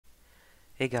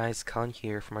Hey guys, Colin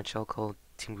here from our channel called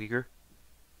Team Krueger,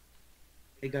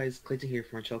 Hey guys, Clayton here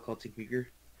from our channel called Krueger.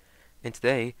 and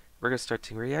today we're going to start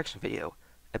doing a reaction video,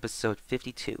 episode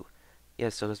 52. Yeah,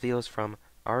 so this video is from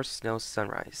Our Snow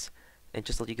Sunrise, and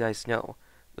just to let you guys know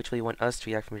which way you want us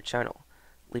to react from your channel.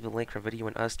 Leave a link for a video you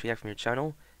want us to react from your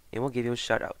channel, and we'll give you a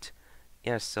shout out.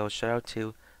 Yeah, so shout out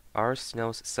to Our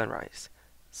Snow Sunrise.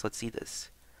 So let's see this.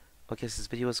 Okay, so this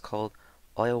video is called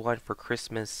All I Want for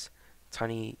Christmas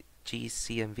Tiny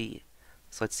GCMV.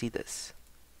 So let's see this.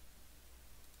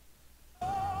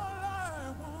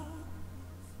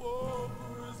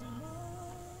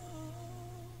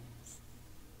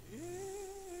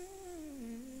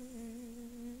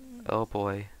 Oh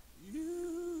boy.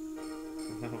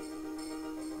 Wow.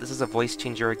 This is a voice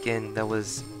changer again that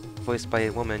was voiced by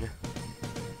a woman.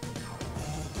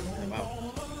 Oh,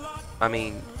 wow. I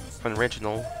mean, from the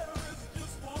original.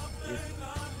 Yeah.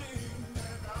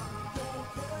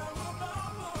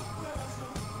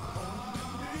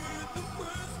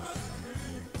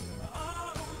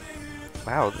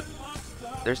 Wow,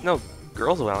 there's no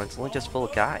girls around, it's only just full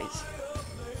of guys.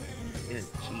 Yeah,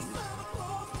 jeez.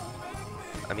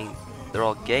 I mean, they're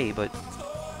all gay, but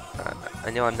I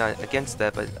know I'm not against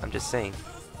that, but I'm just saying.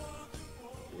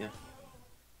 Yeah.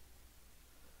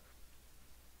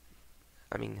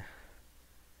 I mean,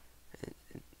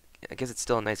 I guess it's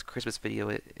still a nice Christmas video,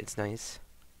 it's nice.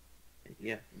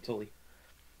 Yeah, totally.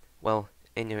 Well,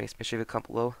 anyways, make sure you comment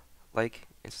below, like,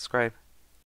 and subscribe.